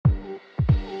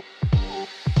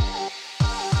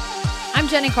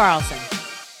Jenny Carlson.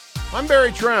 I'm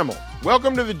Barry Trammell.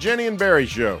 Welcome to the Jenny and Barry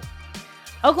Show.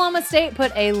 Oklahoma State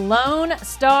put a Lone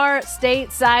Star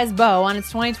State-sized bow on its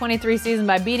 2023 season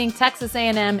by beating Texas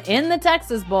A&M in the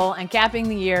Texas Bowl and capping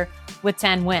the year with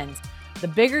 10 wins. The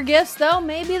bigger gifts, though,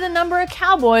 may be the number of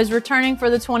Cowboys returning for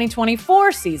the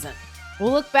 2024 season.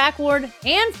 We'll look backward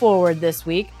and forward this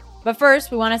week, but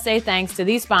first, we want to say thanks to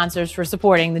these sponsors for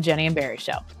supporting the Jenny and Barry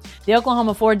Show. The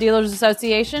Oklahoma Ford Dealers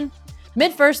Association,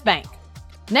 MidFirst Bank,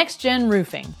 Next Gen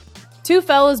Roofing, Two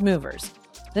Fellas Movers,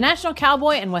 the National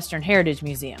Cowboy and Western Heritage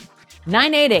Museum,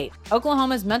 988,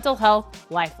 Oklahoma's mental health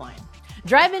lifeline.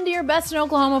 Drive into your best in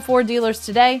Oklahoma Ford dealers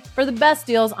today for the best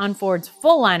deals on Ford's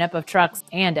full lineup of trucks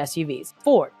and SUVs.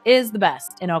 Ford is the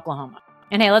best in Oklahoma.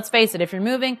 And hey, let's face it, if you're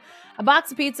moving, a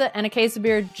box of pizza and a case of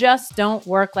beer just don't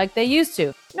work like they used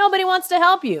to. Nobody wants to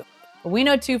help you. But we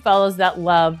know two fellows that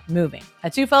love moving.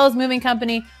 At Two Fellows Moving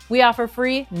Company, we offer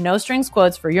free, no-strings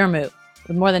quotes for your move.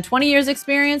 With more than 20 years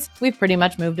experience, we've pretty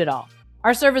much moved it all.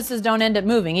 Our services don't end up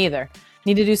moving either.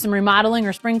 Need to do some remodeling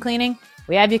or spring cleaning?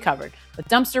 We have you covered with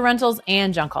dumpster rentals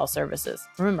and junk haul services.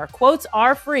 Remember, quotes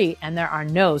are free and there are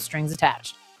no strings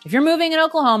attached. If you're moving in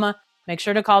Oklahoma, make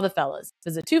sure to call the fellas.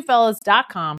 Visit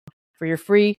twofellas.com for your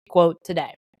free quote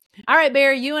today. All right,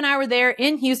 Barry, you and I were there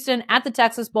in Houston at the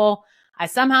Texas Bowl. I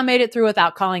somehow made it through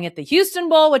without calling it the Houston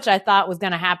Bowl, which I thought was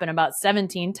going to happen about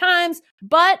 17 times.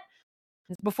 But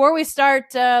before we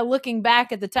start looking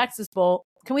back at the Texas Bowl,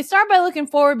 can we start by looking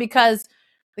forward? Because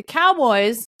the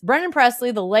Cowboys, Brendan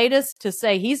Presley, the latest to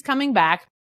say he's coming back.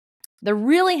 There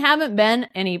really haven't been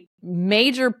any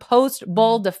major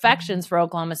post-bowl defections for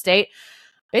Oklahoma State.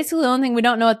 Basically, the only thing we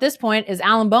don't know at this point is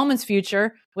Alan Bowman's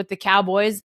future with the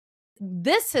Cowboys.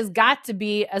 This has got to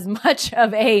be as much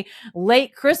of a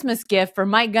late Christmas gift for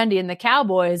Mike Gundy and the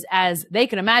Cowboys as they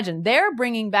can imagine. They're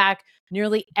bringing back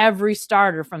nearly every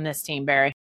starter from this team,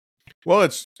 Barry. Well,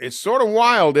 it's sort of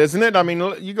wild, isn't it? I mean,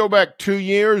 you go back 2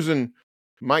 years and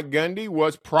Mike Gundy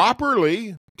was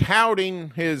properly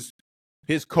touting his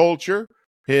culture,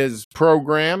 his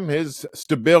program, his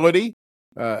stability.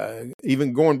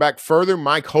 Even going back further,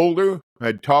 Mike Holder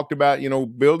had talked about,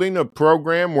 building a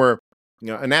program where,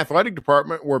 an athletic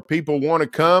department where people want to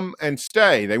come and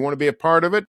stay. They want to be a part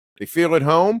of it. They feel at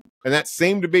home. And that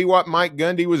seemed to be what Mike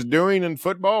Gundy was doing in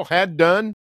football, had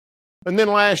done. And then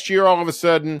last year, all of a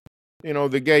sudden,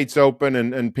 the gates open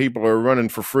and people are running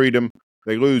for freedom.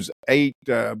 They lose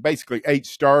basically eight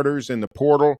starters in the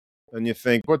portal. And you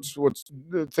think, what's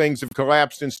things have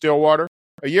collapsed in Stillwater?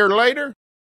 A year later,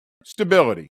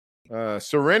 stability,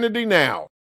 serenity now.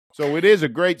 So it is a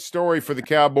great story for the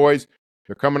Cowboys.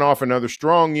 They're coming off another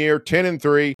strong year,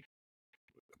 10-3.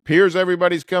 Appears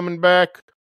everybody's coming back.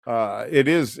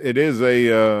 It's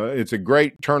a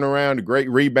great turnaround, a great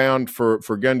rebound for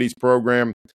Gundy's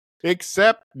program,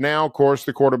 except now, of course,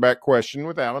 the quarterback question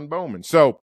with Alan Bowman.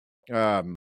 So,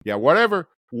 whatever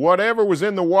was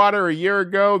in the water a year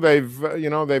ago, they've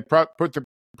put the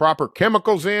proper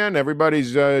chemicals in.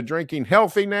 Everybody's drinking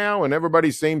healthy now, and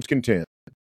everybody seems content.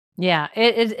 Yeah,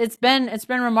 it's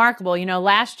been remarkable.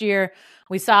 Last year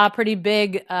we saw a pretty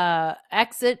big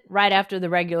exit right after the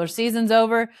regular season's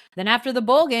over. Then after the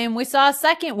bowl game, we saw a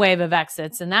second wave of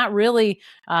exits, and that really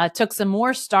took some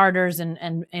more starters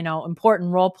and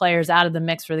important role players out of the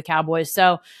mix for the Cowboys.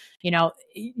 So,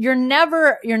 you're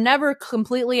never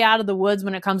completely out of the woods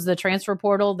when it comes to the transfer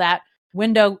portal. That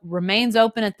window remains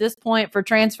open at this point for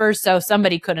transfers. So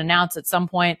somebody could announce at some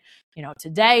point,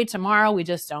 today, tomorrow, we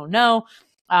just don't know.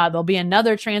 There'll be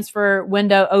another transfer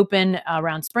window open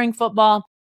around spring football.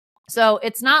 So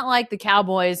it's not like the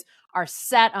Cowboys are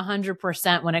set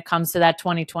 100% when it comes to that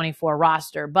 2024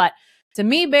 roster. But to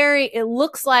me, Barry, it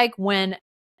looks like when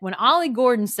Ollie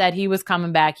Gordon said he was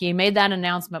coming back, he made that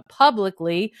announcement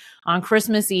publicly on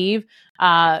Christmas Eve.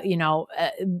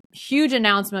 Huge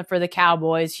announcement for the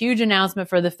Cowboys, huge announcement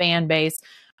for the fan base.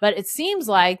 But it seems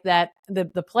like that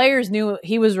the players knew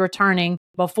he was returning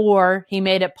before he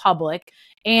made it public.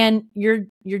 And you're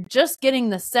just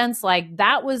getting the sense like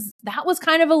that was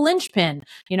kind of a linchpin,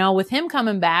 with him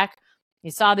coming back. You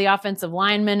saw the offensive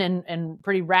linemen in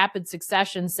pretty rapid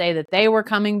succession say that they were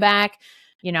coming back.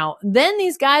 Then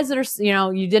these guys that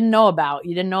are, you didn't know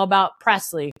about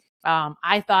Presley.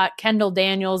 I thought Kendall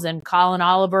Daniels and Colin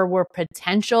Oliver were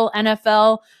potential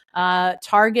NFL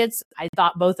targets. I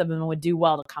thought both of them would do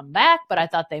well to come back, but I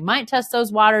thought they might test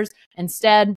those waters.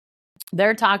 Instead,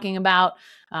 they're talking about,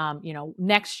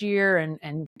 next year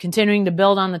and continuing to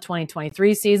build on the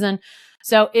 2023 season.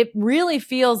 So it really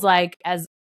feels like, as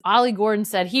Ollie Gordon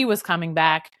said he was coming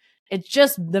back, it's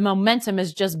just the momentum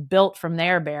is just built from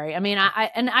there, Barry. I mean,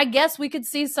 I guess we could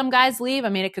see some guys leave. I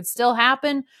mean, it could still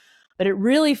happen. but it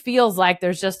really feels like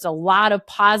there's just a lot of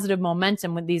positive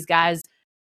momentum with these guys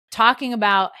talking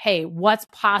about, hey, what's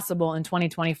possible in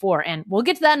 2024. And we'll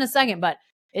get to that in a second, but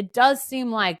it does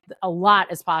seem like a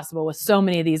lot is possible with so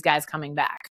many of these guys coming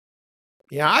back.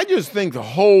 Yeah, I just think the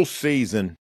whole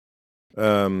season,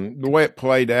 the way it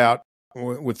played out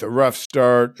with the rough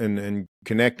start and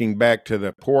connecting back to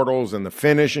the portals and the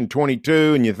finish in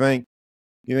 22, and you think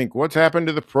what's happened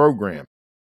to the program?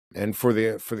 And for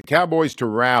the Cowboys to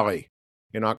rally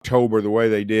in October the way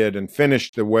they did and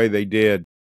finish the way they did,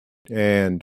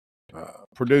 and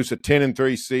produce a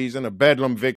 10-3 season, a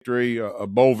bedlam victory, a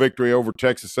bowl victory over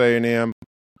Texas A&M.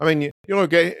 I mean, you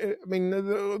look at, I mean,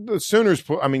 the Sooners.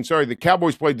 The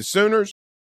Cowboys played the Sooners,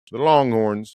 the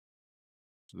Longhorns,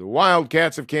 the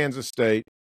Wildcats of Kansas State,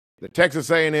 the Texas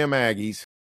A&M Aggies.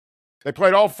 They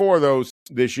played all four of those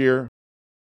this year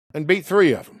and beat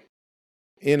three of them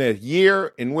in a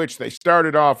year in which they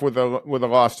started off with a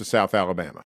loss to South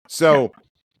Alabama. So,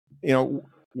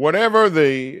 whatever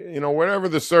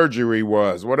the surgery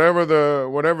was, whatever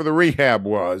the rehab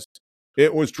was,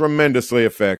 it was tremendously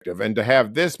effective. And to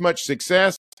have this much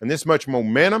success and this much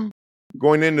momentum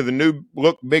going into the new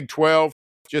look Big 12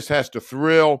 just has to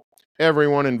thrill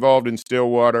everyone involved in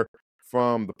Stillwater,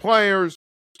 from the players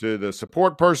to the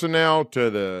support personnel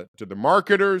to the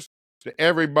marketers to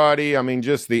everybody. I mean,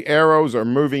 just the arrows are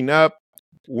moving up,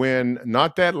 when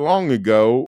not that long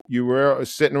ago you were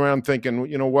sitting around thinking,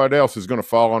 what else is going to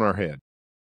fall on our head?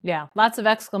 Yeah, lots of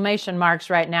exclamation marks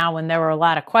right now when there were a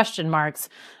lot of question marks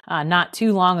not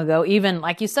too long ago, even,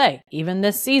 like you say, even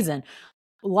this season.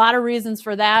 A lot of reasons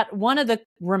for that. One of the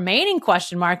remaining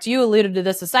question marks, you alluded to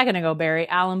this a second ago, Barry,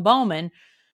 Alan Bowman.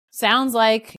 Sounds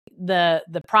like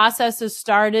the process has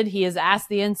started. He has asked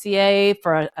the NCAA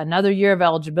for another year of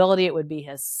eligibility. It would be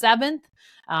his seventh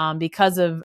because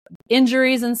of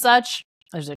injuries and such.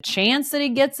 There's a chance that he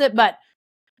gets it, but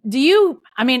we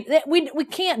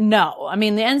can't know. I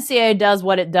mean, the NCAA does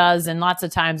what it does, and lots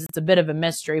of times it's a bit of a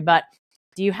mystery, but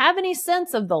do you have any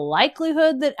sense of the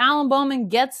likelihood that Alan Bowman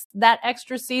gets that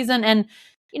extra season? And,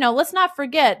 let's not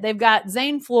forget, they've got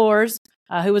Zane Flores,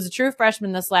 who was a true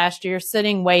freshman this last year,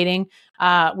 sitting, waiting.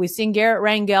 We've seen Garrett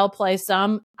Rangel play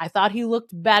some. I thought he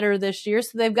looked better this year.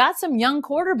 So they've got some young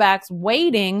quarterbacks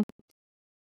waiting.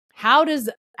 How does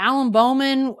Alan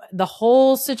Bowman, the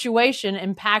whole situation,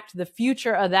 impact the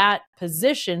future of that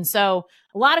position? So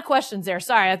a lot of questions there.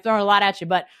 Sorry, I've thrown a lot at you,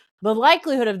 but the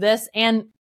likelihood of this, and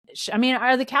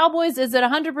are the Cowboys, is it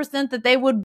 100% that they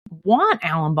would want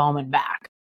Alan Bowman back?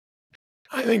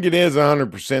 I think it is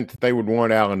 100% that they would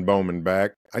want Alan Bowman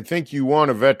back. I think you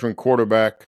want a veteran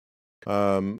quarterback,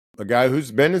 a guy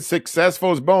who's been as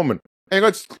successful as Bowman. Hey,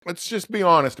 let's just be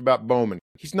honest about Bowman.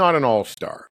 He's not an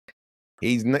all-star.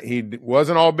 He was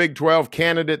an all Big 12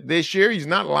 candidate this year. He's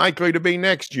not likely to be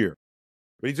next year.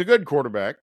 But he's a good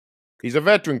quarterback. He's a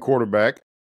veteran quarterback,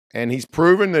 and he's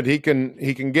proven that he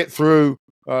can get through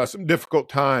some difficult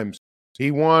times.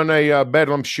 He won a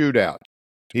Bedlam shootout.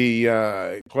 He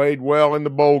played well in the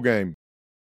bowl game.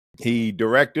 He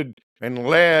directed and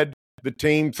led the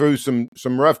team through some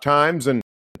rough times and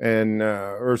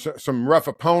some rough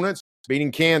opponents,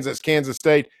 beating Kansas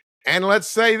State. And let's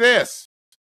say this: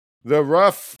 the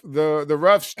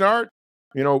rough start,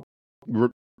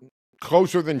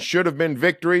 closer than should have been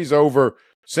victories over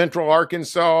Central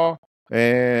Arkansas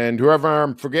and whoever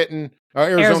I'm forgetting,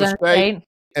 Arizona State.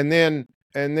 And then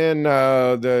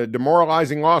the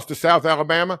demoralizing loss to South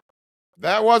Alabama.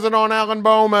 That wasn't on Alan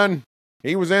Bowman.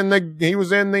 He was in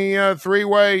the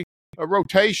three-way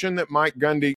rotation that Mike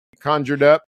Gundy conjured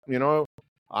up.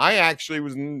 I actually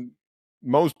was.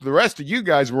 Most of the rest of you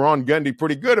guys were on Gundy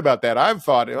pretty good about that. I've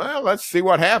thought, well, let's see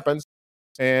what happens.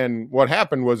 And what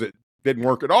happened was it didn't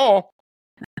work at all.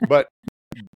 But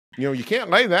you can't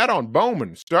lay that on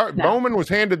Bowman. No. Bowman was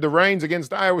handed the reins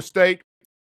against Iowa State.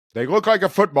 They look like a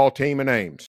football team in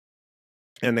Ames.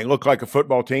 And they look like a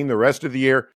football team the rest of the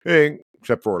year,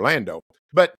 except for Orlando.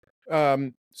 But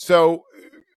so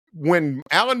when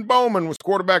Alan Bowman was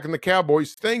quarterback in the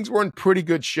Cowboys, things were in pretty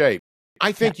good shape.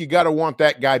 I think you got to want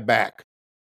that guy back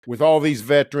with all these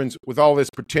veterans, with all this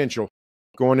potential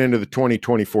going into the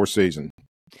 2024 season.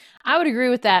 I would agree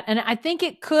with that. And I think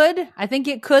it could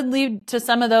lead to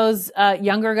some of those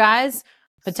younger guys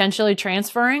potentially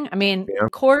transferring.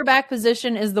 Quarterback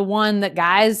position is the one that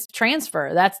guys transfer.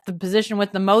 That's the position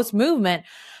with the most movement.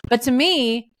 But to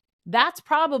me, that's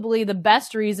probably the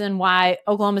best reason why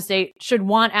Oklahoma State should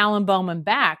want Alan Bowman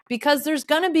back, because there's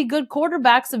going to be good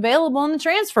quarterbacks available in the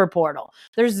transfer portal.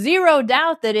 There's zero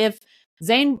doubt that if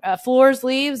Zane Flores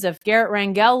leaves, if Garrett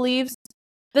Rangel leaves,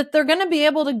 that they're going to be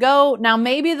able to go. Now,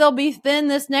 maybe they'll be thin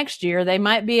this next year. They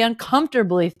might be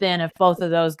uncomfortably thin if both of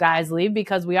those guys leave,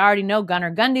 because we already know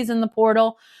Gunnar Gundy's in the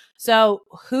portal. So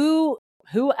who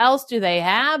else do they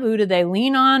have? Who do they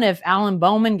lean on if Alan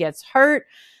Bowman gets hurt?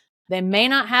 They may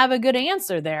not have a good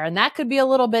answer there. And that could be a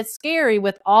little bit scary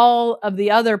with all of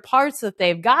the other parts that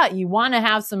they've got. You want to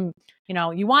have some,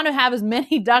 you want to have as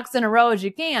many ducks in a row as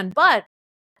you can. But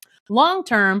long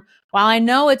term, while I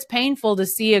know it's painful to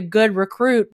see a good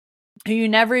recruit who you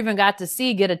never even got to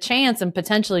see get a chance and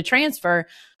potentially transfer,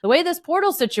 the way this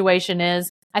portal situation is,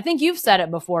 I think you've said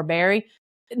it before, Barry,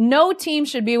 no team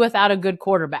should be without a good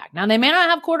quarterback. Now, they may not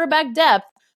have quarterback depth,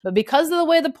 but because of the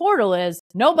way the portal is,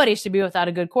 nobody should be without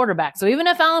a good quarterback. So even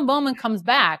if Alan Bowman comes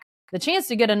back, the chance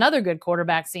to get another good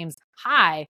quarterback seems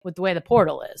high with the way the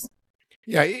portal is.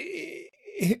 Yeah,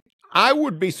 I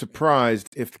would be surprised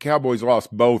if the Cowboys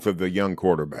lost both of the young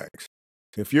quarterbacks.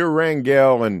 If you're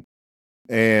Rangel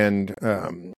and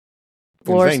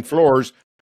Zane Flores,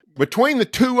 between the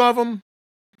two of them,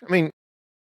 I mean,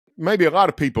 maybe a lot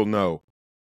of people know,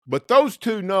 but those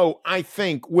two know, I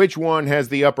think, which one has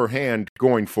the upper hand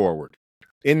going forward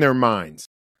in their minds.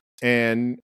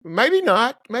 And maybe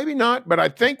not, but I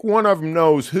think one of them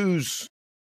knows who's,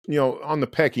 on the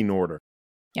pecking order.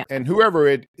 Yeah. And whoever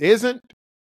it isn't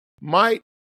might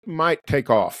take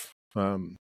off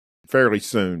fairly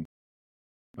soon.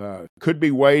 Could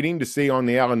be waiting to see on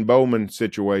the Alan Bowman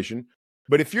situation.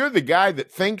 But if you're the guy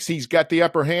that thinks he's got the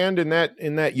upper hand in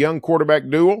that young quarterback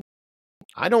duel,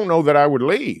 I don't know that I would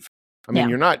leave. I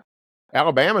mean,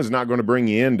 Alabama's not going to bring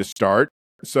you in to start.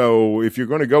 So if you're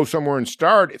going to go somewhere and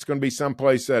start, it's going to be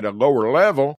someplace at a lower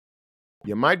level.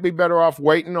 You might be better off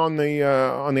waiting on the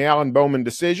Alan Bowman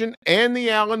decision and the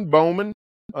Alan Bowman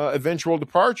eventual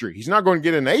departure. He's not going to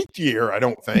get an 8th year, I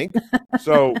don't think.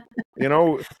 So,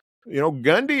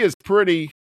 Gundy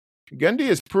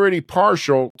is pretty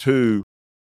partial to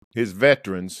his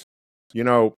veterans.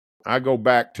 I go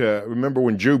back to remember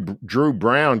when Drew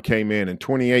Brown came in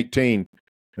 2018,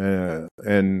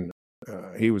 and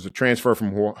he was a transfer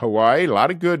from Hawaii. A lot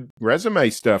of good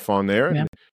resume stuff on there. Yeah.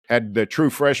 Had the true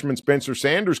freshman Spencer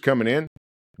Sanders coming in.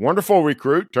 Wonderful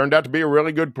recruit. Turned out to be a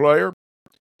really good player.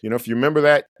 If you remember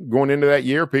that going into that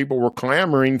year, people were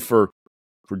clamoring for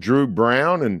Drew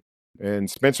Brown and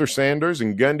Spencer Sanders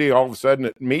and Gundy. All of a sudden,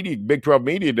 at Big 12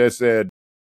 media just said,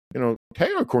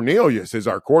 Taylor Cornelius is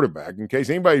our quarterback. In case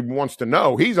anybody wants to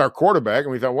know, he's our quarterback.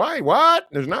 And we thought, why? What?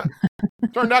 There's not.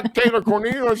 Turned out Taylor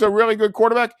Cornelius is a really good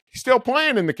quarterback. He's still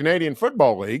playing in the Canadian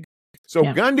Football League. So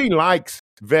yeah. Gundy likes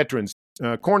veterans.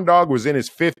 Corn Dog was in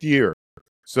his 5th year.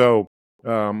 So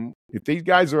if these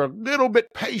guys are a little bit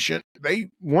patient,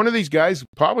 one of these guys will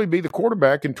probably be the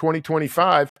quarterback in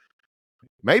 2025,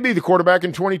 maybe the quarterback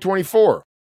in 2024.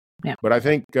 Yeah. But I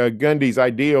think Gundy's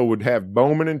ideal would have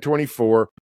Bowman in 24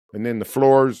 and then the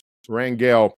Flores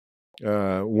Rangel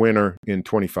winner in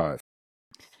 25.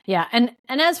 Yeah, and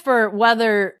as for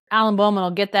whether Alan Bowman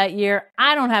will get that year,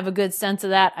 I don't have a good sense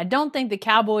of that. I don't think the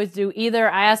Cowboys do either.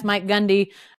 I asked Mike Gundy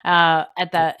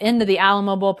at the end of the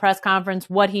Alamo Bowl press conference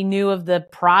what he knew of the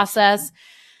process.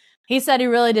 He said he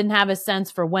really didn't have a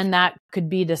sense for when that could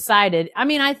be decided. I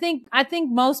mean, I think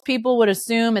most people would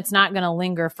assume it's not going to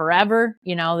linger forever,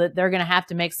 that they're going to have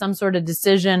to make some sort of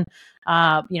decision,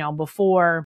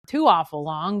 before too awful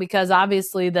long, because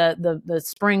obviously the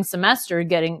spring semester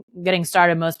getting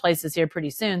started most places here pretty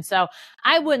soon. So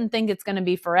I wouldn't think it's going to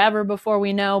be forever before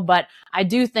we know, but I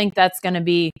do think that's going to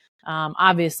be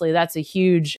obviously that's a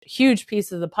huge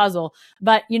piece of the puzzle.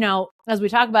 But as we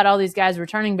talk about all these guys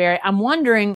returning, Barry, I'm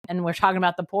wondering, and we're talking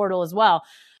about the portal as well,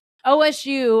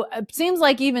 OSU, it seems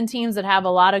like even teams that have a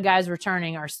lot of guys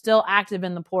returning are still active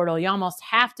in the portal. You almost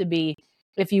have to be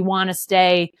if you want to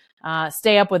stay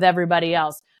up with everybody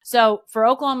else. So for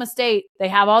Oklahoma State, they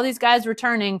have all these guys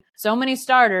returning, so many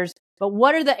starters, but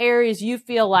what are the areas you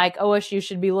feel like OSU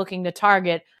should be looking to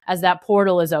target as that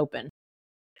portal is open?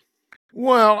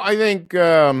 Well, I think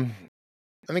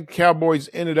Cowboys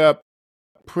ended up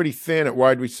pretty thin at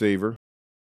wide receiver.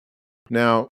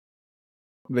 Now,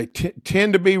 they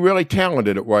tend to be really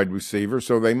talented at wide receiver,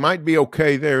 so they might be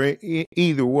okay there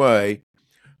either way.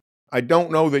 I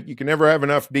don't know that you can ever have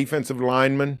enough defensive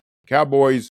linemen.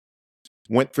 Cowboys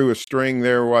went through a string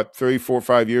there, 3, 4,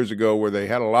 5 years ago where they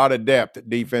had a lot of depth at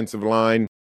defensive line,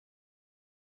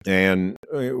 and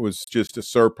it was just a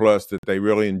surplus that they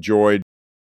really enjoyed.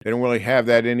 They don't really have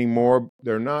that anymore.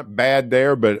 They're not bad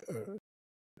there, but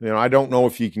I don't know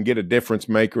if you can get a difference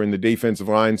maker in the defensive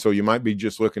line, so you might be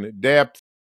just looking at depth.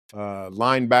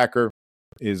 Linebacker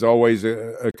is always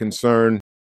a concern.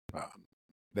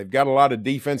 They've got a lot of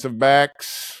defensive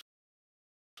backs.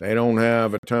 They don't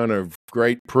have a ton of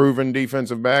great proven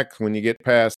defensive backs when you get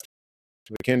past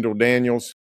the Kendall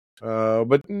Daniels.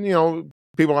 But,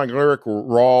 people like Lyric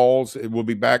Rawls will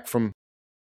be back from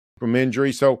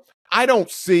injury. So I don't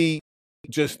see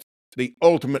just the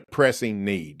ultimate pressing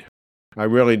need. I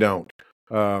really don't.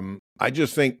 I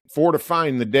just think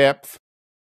fortifying the depth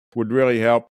would really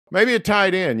help. Maybe a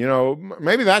tight end,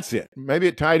 maybe that's it. Maybe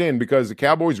a tight end, because the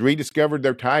Cowboys rediscovered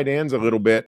their tight ends a little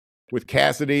bit with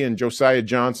Cassidy and Josiah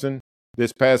Johnson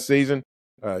this past season.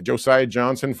 Josiah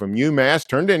Johnson from UMass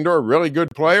turned into a really good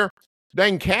player.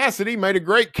 Dane Cassidy made a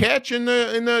great catch in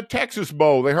the Texas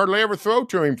Bowl. They hardly ever throw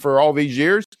to him for all these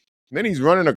years. And then he's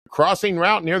running a crossing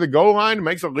route near the goal line and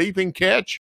makes a leaping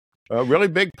catch. A really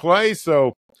big play.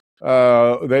 So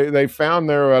they found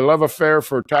their love affair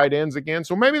for tight ends again.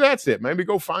 So maybe that's it. Maybe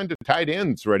go find a tight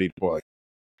end that's ready to play.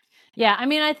 Yeah, I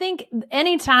mean, I think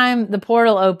anytime the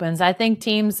portal opens, I think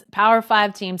Power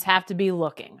 5 teams have to be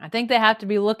looking. I think they have to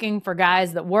be looking for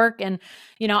guys that work. And,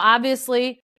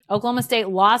 obviously Oklahoma State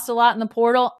lost a lot in the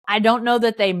portal. I don't know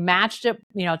that they matched it,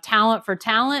 talent for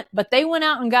talent, but they went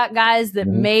out and got guys that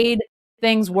made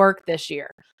things work this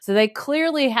year. So they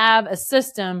clearly have a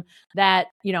system that,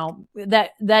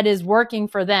 that is working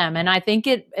for them. And I think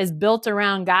it is built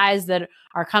around guys that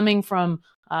are coming from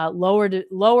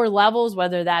lower levels,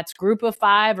 whether that's group of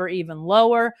 5 or even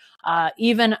lower,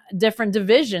 even different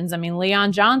divisions. I mean,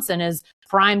 Leon Johnson is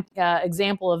prime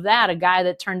example of that, a guy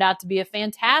that turned out to be a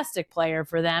fantastic player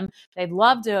for them. They'd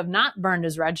love to have not burned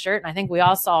his red shirt, and I think we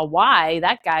all saw why.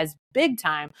 That guy's big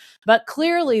time. But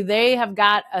clearly they have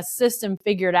got a system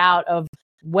figured out of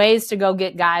ways to go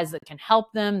get guys that can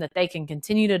help them, that they can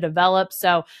continue to develop.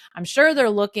 So I'm sure they're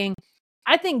looking.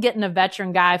 I think getting a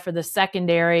veteran guy for the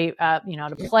secondary,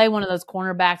 to play one of those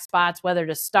cornerback spots, whether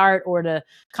to start or to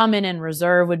come in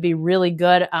reserve, would be really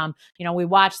good. We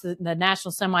watched the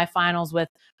national semifinals with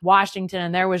Washington,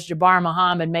 and there was Jabbar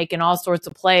Muhammad making all sorts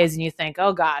of plays, and you think,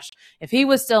 oh gosh, if he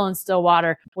was still in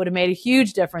Stillwater, would have made a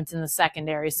huge difference in the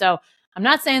secondary. So I'm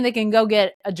not saying they can go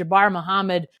get a Jabbar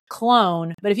Muhammad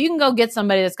clone, but if you can go get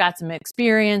somebody that's got some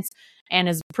experience and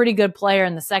is a pretty good player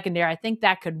in the secondary, I think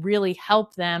that could really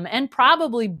help them and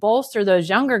probably bolster those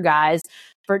younger guys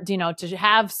for, to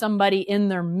have somebody in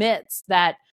their midst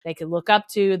that they could look up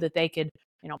to, that they could,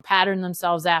 pattern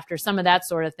themselves after, some of that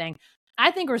sort of thing.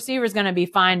 I think receiver's going to be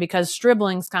fine because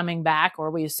Stribling's coming back,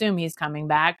 or we assume he's coming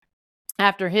back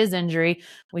after his injury.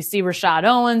 We see Rashad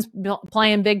Owens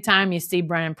playing big time. You see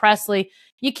Brennan Presley.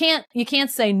 You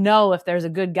can't say no if there's a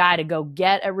good guy to go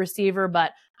get at receiver,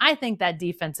 but I think that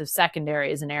defensive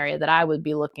secondary is an area that I would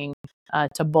be looking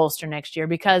to bolster next year,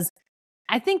 because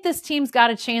I think this team's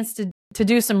got a chance to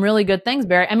do some really good things,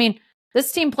 Barry. I mean,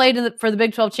 this team played for the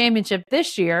Big 12 championship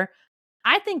this year.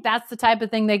 I think that's the type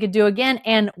of thing they could do again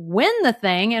and win the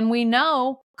thing. And we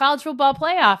know college football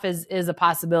playoff is a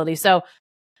possibility. So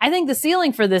I think the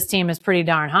ceiling for this team is pretty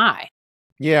darn high.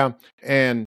 Yeah.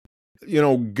 And,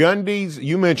 Gundy's,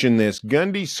 you mentioned this,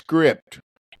 Gundy's script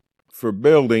for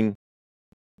building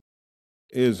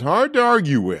is hard to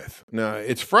argue with. Now,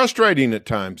 it's frustrating at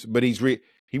times, but he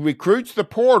recruits the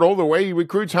portal the way he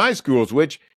recruits high schools,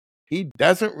 which he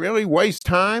doesn't really waste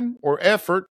time or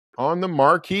effort on the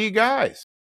marquee guys.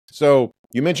 So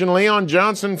you mentioned Leon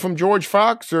Johnson from George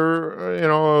Fox,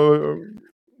 or,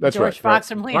 that's George right. Fox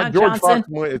from Leon Johnson.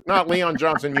 Fox, it's not Leon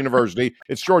Johnson University.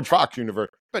 It's George Fox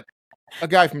University. But a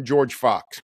guy from George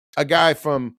Fox, a guy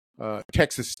from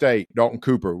Texas State, Dalton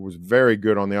Cooper, was very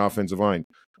good on the offensive line.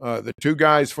 The 2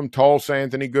 guys from Tulsa,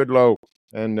 Anthony Goodlow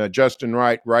and Justin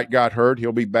Wright. Wright got hurt.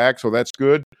 He'll be back, so that's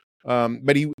good.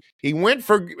 But he went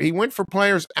for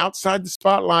players outside the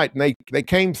spotlight, and they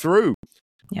came through.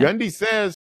 Yeah. Gundy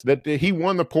says that he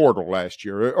won the portal last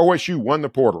year. OSU won the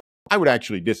portal. I would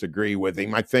actually disagree with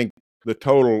him. I think the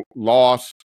total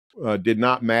loss did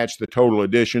not match the total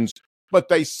additions, but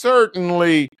they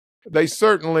certainly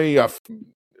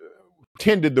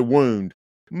tended the wound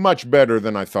much better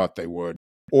than I thought they would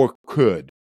or could.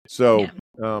 So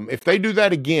if they do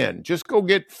that again, just go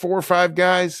get 4 or 5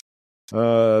 guys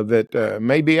that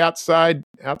may be outside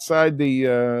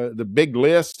the big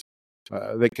list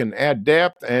that can add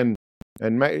depth and a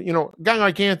guy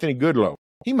like Anthony Goodlow.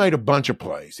 He made a bunch of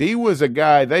plays. He was a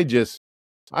guy I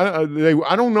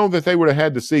don't know that they would have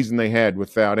had the season they had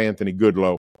without Anthony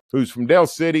Goodlow, who's from Del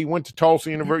City, went to Tulsa,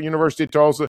 University of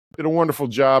Tulsa, did a wonderful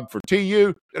job for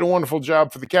TU, did a wonderful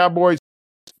job for the Cowboys,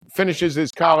 finishes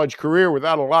his college career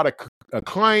without a lot of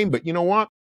acclaim, but you know what?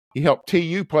 He helped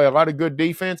TU play a lot of good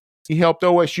defense. He helped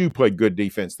OSU play good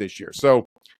defense this year. So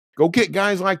go get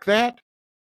guys like that.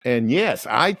 And yes,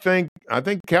 I think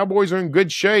Cowboys are in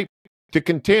good shape to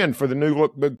contend for the new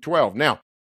look Big 12. Now,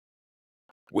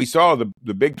 We saw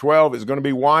the Big 12 is going to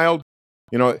be wild.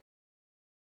 You know,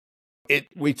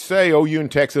 we say OU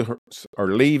and Texas are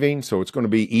leaving, so it's going to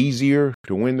be easier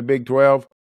to win the Big 12.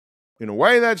 In a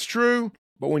way, that's true.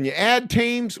 But when you add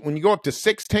teams, when you go up to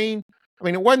 16, I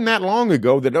mean, it wasn't that long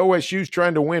ago that OSU's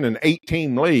trying to win an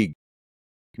 8-team league.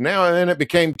 Now and then it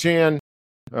became 10.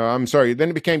 Then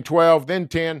it became 12, then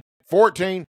 10,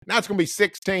 14. Now it's going to be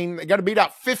 16. They got to beat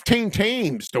out 15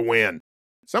 teams to win.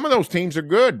 Some of those teams are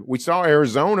good. We saw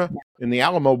Arizona in the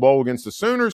Alamo Bowl against the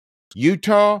Sooners,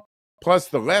 Utah, plus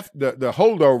the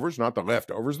holdovers, not the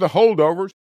leftovers, the holdovers.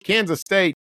 Kansas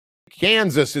State.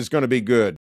 Kansas is going to be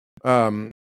good.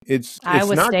 It's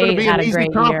not going to be an easy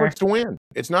conference to win.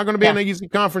 It's not going to be an easy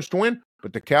conference to win,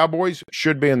 but the Cowboys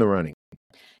should be in the running.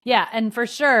 Yeah, and for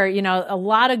sure, a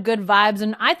lot of good vibes,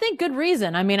 and I think good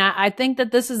reason. I mean, I think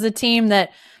that this is a team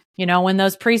that, when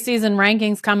those preseason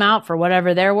rankings come out for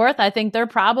whatever they're worth, I think they're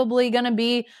probably going to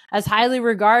be as highly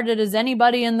regarded as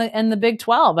anybody in the Big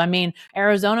 12. I mean,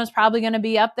 Arizona's probably going to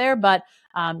be up there, but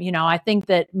I think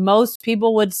that most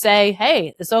people would say,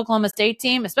 hey, this Oklahoma State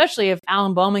team, especially if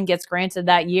Alan Bowman gets granted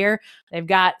that year, they've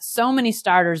got so many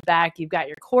starters back. You've got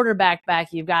your quarterback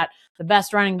back. You've got the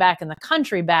best running back in the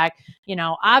country back.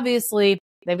 Obviously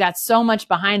they've got so much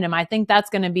behind them. I think that's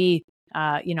going to be,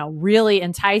 really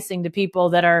enticing to people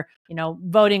that are,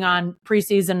 voting on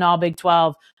preseason all Big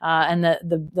 12 and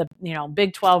the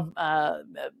Big 12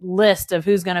 list of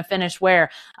who's going to finish where,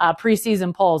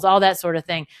 preseason polls, all that sort of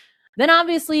thing. Then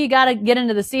obviously you got to get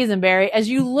into the season, Barry. As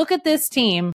you look at this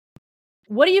team,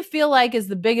 what do you feel like is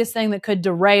the biggest thing that could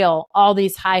derail all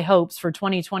these high hopes for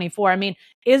 2024? I mean,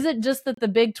 is it just that the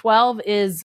Big 12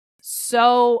 is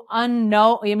so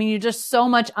unknown? I mean, you're just so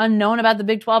much unknown about the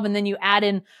Big 12, and then you add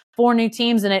in 4 new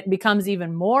teams and it becomes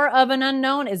even more of an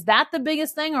unknown. Is that the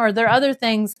biggest thing, or are there other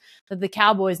things that the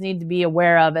Cowboys need to be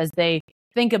aware of as they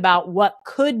think about what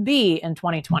could be in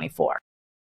 2024?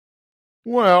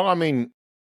 Well, I mean,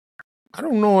 I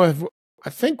don't know I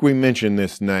think we mentioned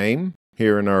this name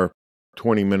here in our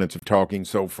 20 minutes of talking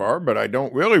so far, but I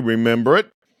don't really remember it.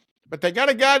 But they got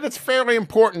a guy that's fairly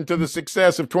important to the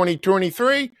success of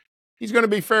 2023. He's going to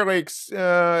be fairly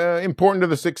important to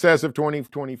the success of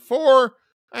 2024,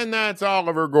 and that's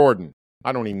Oliver Gordon.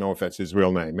 I don't even know if that's his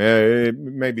real name. It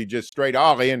may be just straight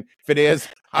Ollie, and if it is,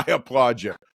 I applaud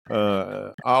you.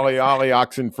 Ollie,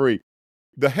 Oxenfree.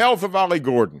 The health of Ollie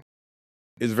Gordon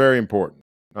is very important.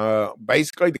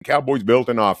 Basically, the Cowboys built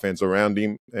an offense around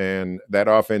him, and that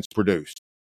offense produced.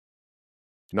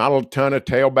 Not a ton of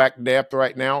tailback depth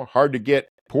right now. Hard to get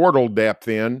portal depth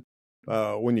in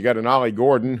when you got an Ollie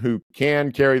Gordon who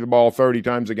can carry the ball 30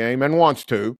 times a game and wants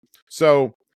to.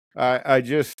 So I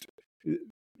just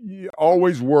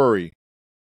always worry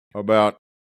about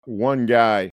one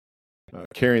guy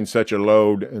carrying such a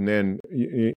load, and then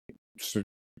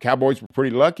Cowboys were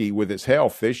pretty lucky with his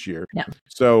health this year. Yeah.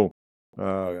 So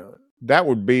that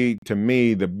would be, to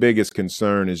me, the biggest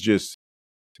concern is just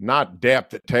not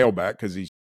depth at tailback, because he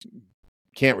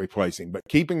can't replace him, but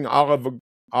keeping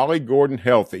Ollie Gordon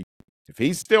healthy. If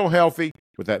he's still healthy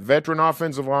with that veteran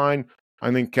offensive line,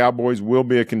 I think Cowboys will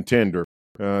be a contender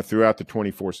throughout the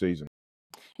 24 season.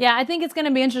 Yeah, I think it's going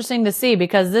to be interesting to see,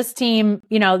 because this team,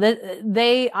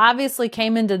 they obviously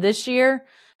came into this year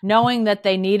knowing that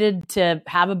they needed to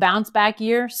have a bounce back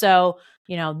year. So,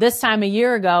 this time a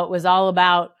year ago, it was all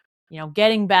about,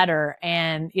 getting better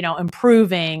and,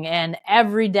 improving, and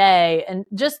every day, and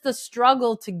just the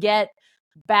struggle to get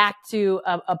back to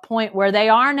a point where they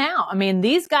are now. I mean,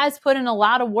 these guys put in a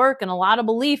lot of work and a lot of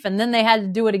belief, and then they had to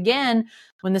do it again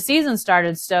when the season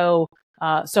started so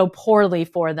poorly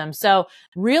for them. So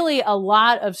really a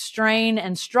lot of strain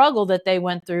and struggle that they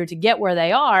went through to get where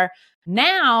they are.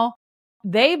 Now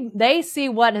they see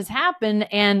what has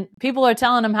happened, and people are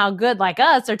telling them how good, like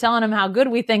us, are telling them how good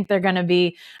we think they're going to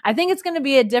be. I think it's going to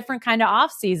be a different kind of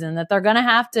off season, that they're going to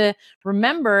have to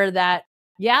remember that,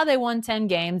 yeah, they won 10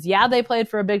 games. Yeah, they played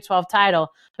for a Big 12 title,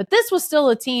 but this was still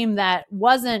a team that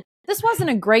wasn't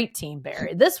a great team,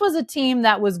 Barry. This was a team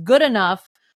that was good enough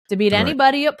to beat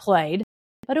anybody it played,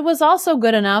 but it was also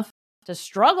good enough to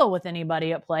struggle with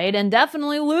anybody it played, and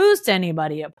definitely lose to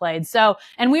anybody it played. So,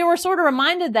 and we were sort of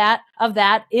reminded of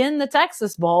that in the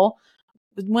Texas Bowl,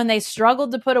 when they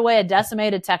struggled to put away a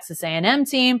decimated Texas A&M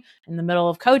team in the middle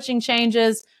of coaching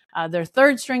changes. Their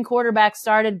third string quarterback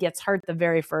gets hurt the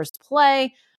very first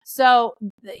play. So,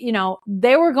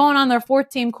 they were going on their fourth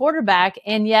team quarterback,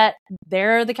 and yet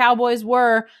there the Cowboys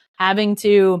were having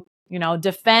to,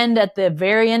 defend at the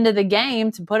very end of the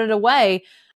game to put it away.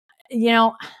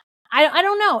 I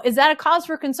don't know. Is that a cause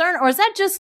for concern, or is that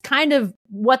just kind of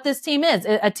what this team is?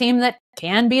 A team that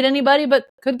can beat anybody, but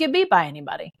could get beat by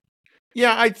anybody?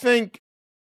 Yeah, I think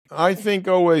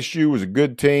OSU was a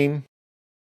good team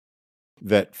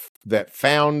that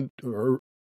found or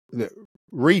that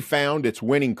refound its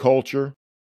winning culture.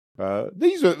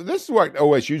 This is what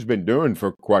OSU's been doing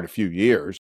for quite a few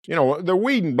years. You know, the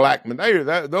Weed and Blackman,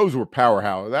 those were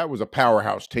powerhouse. That was a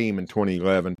powerhouse team in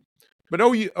 2011. But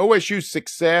OSU's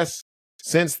success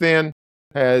since then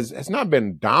has not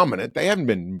been dominant. They haven't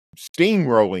been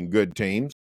steamrolling good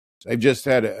teams. They've just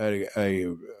had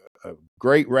a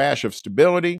great rash of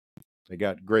stability. They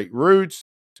got great roots.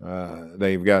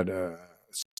 They've got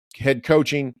head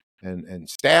coaching and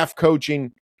staff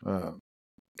coaching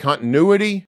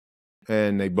continuity,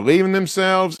 and they believe in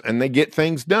themselves, and they get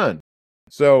things done.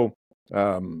 So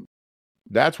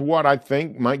that's what I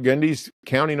think Mike Gundy's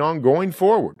counting on going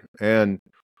forward. And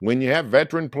when you have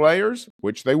veteran players,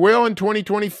 which they will in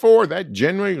 2024, that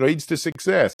generally leads to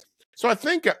success. So I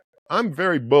think I'm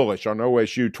very bullish on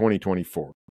OSU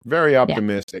 2024. Very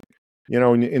optimistic. Yeah. You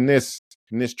know, in this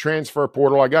transfer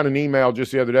portal, I got an email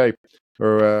just the other day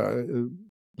or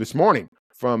this morning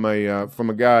from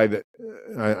a guy that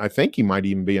I think he might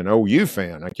even be an OU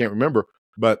fan. I can't remember,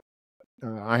 but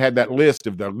I had that list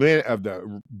of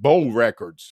the bowl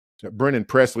records that Brennan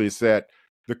Presley has set.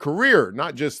 The career,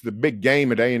 not just the big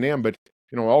game at A&M, but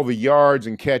you know all the yards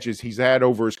and catches he's had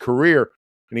over his career.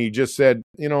 And he just said,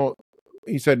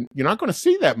 he said you're not going to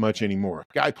see that much anymore.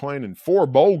 A guy playing in 4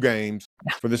 bowl games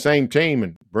for the same team,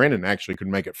 and Brennan actually could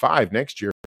make it 5 next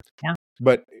year. Yeah.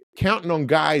 But counting on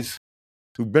guys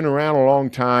who've been around a long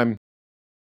time,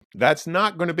 that's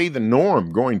not going to be the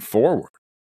norm going forward.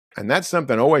 And that's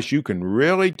something OSU can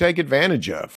really take advantage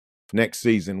of next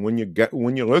season when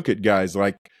you look at guys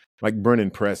like Brennan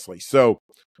Presley. So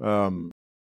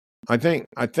I think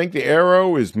the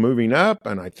arrow is moving up,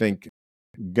 and I think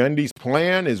Gundy's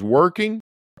plan is working.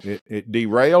 It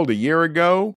derailed a year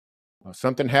ago.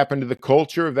 Something happened to the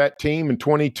culture of that team in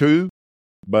 22,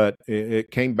 but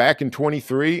it came back in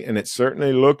 23, and it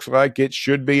certainly looks like it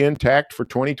should be intact for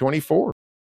 2024.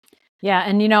 Yeah,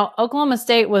 and Oklahoma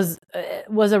State was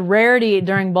a rarity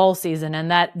during bowl season,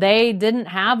 and that they didn't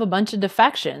have a bunch of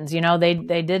defections. They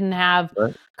didn't have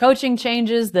coaching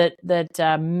changes that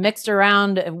mixed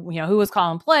around. Who was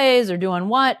calling plays or doing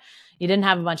what. You didn't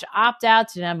have a bunch of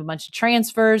opt-outs. You didn't have a bunch of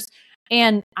transfers,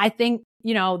 and I think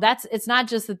it's not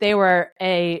just that they were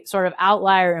a sort of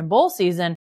outlier in bowl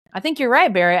season. I think you're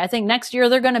right, Barry. I think next year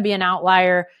they're going to be an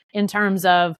outlier in terms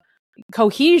of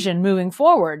cohesion moving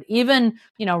forward. Even,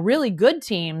 really good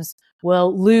teams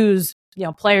will lose,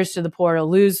 players to the portal,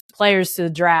 lose players to the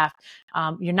draft.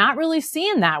 You're not really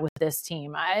seeing that with this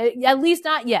team, at least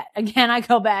not yet. Again, I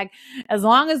go back, as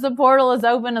long as the portal is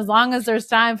open, as long as there's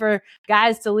time for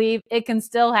guys to leave, it can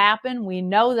still happen. We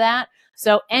know that.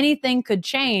 So anything could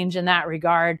change in that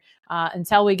regard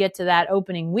until we get to that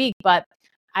opening week. But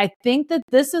I think that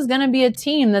this is going to be a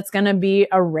team that's going to be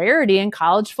a rarity in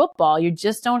college football. You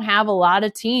just don't have a lot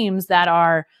of teams that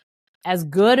are as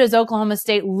good as Oklahoma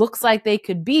State looks like they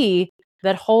could be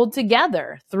that hold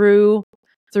together through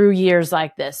years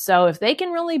like this. So if they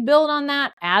can really build on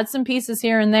that, add some pieces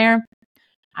here and there,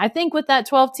 I think with that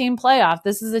 12-team playoff,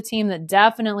 this is a team that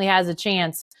definitely has a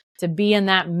chance to be in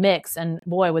that mix. And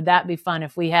boy, would that be fun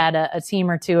if we had a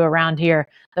team or two around here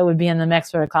that would be in the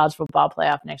mix for the college football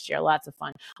playoff next year. Lots of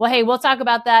fun. Well, hey, we'll talk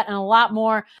about that and a lot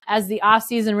more as the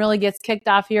offseason really gets kicked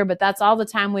off here, but that's all the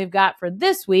time we've got for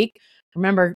this week.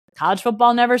 Remember, college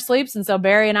football never sleeps, and so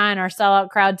Barry and I and our Sellout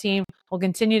Crowd team will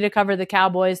continue to cover the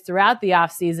Cowboys throughout the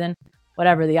offseason,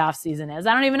 whatever the offseason is.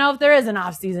 I don't even know if there is an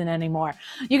offseason anymore.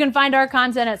 You can find our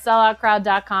content at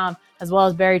selloutcrowd.com, as well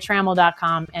as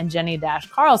barrytrammell.com and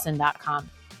jenny-carlson.com.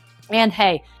 And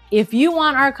hey, if you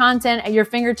want our content at your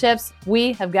fingertips,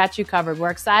 we have got you covered.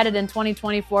 We're excited in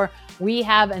 2024. We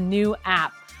have a new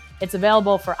app. It's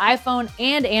available for iPhone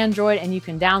and Android, and you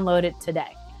can download it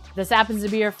today. If this happens to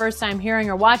be your first time hearing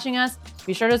or watching us,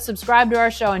 be sure to subscribe to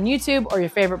our show on YouTube or your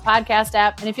favorite podcast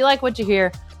app. And if you like what you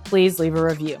hear, please leave a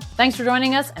review. Thanks for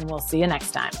joining us, and we'll see you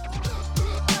next time.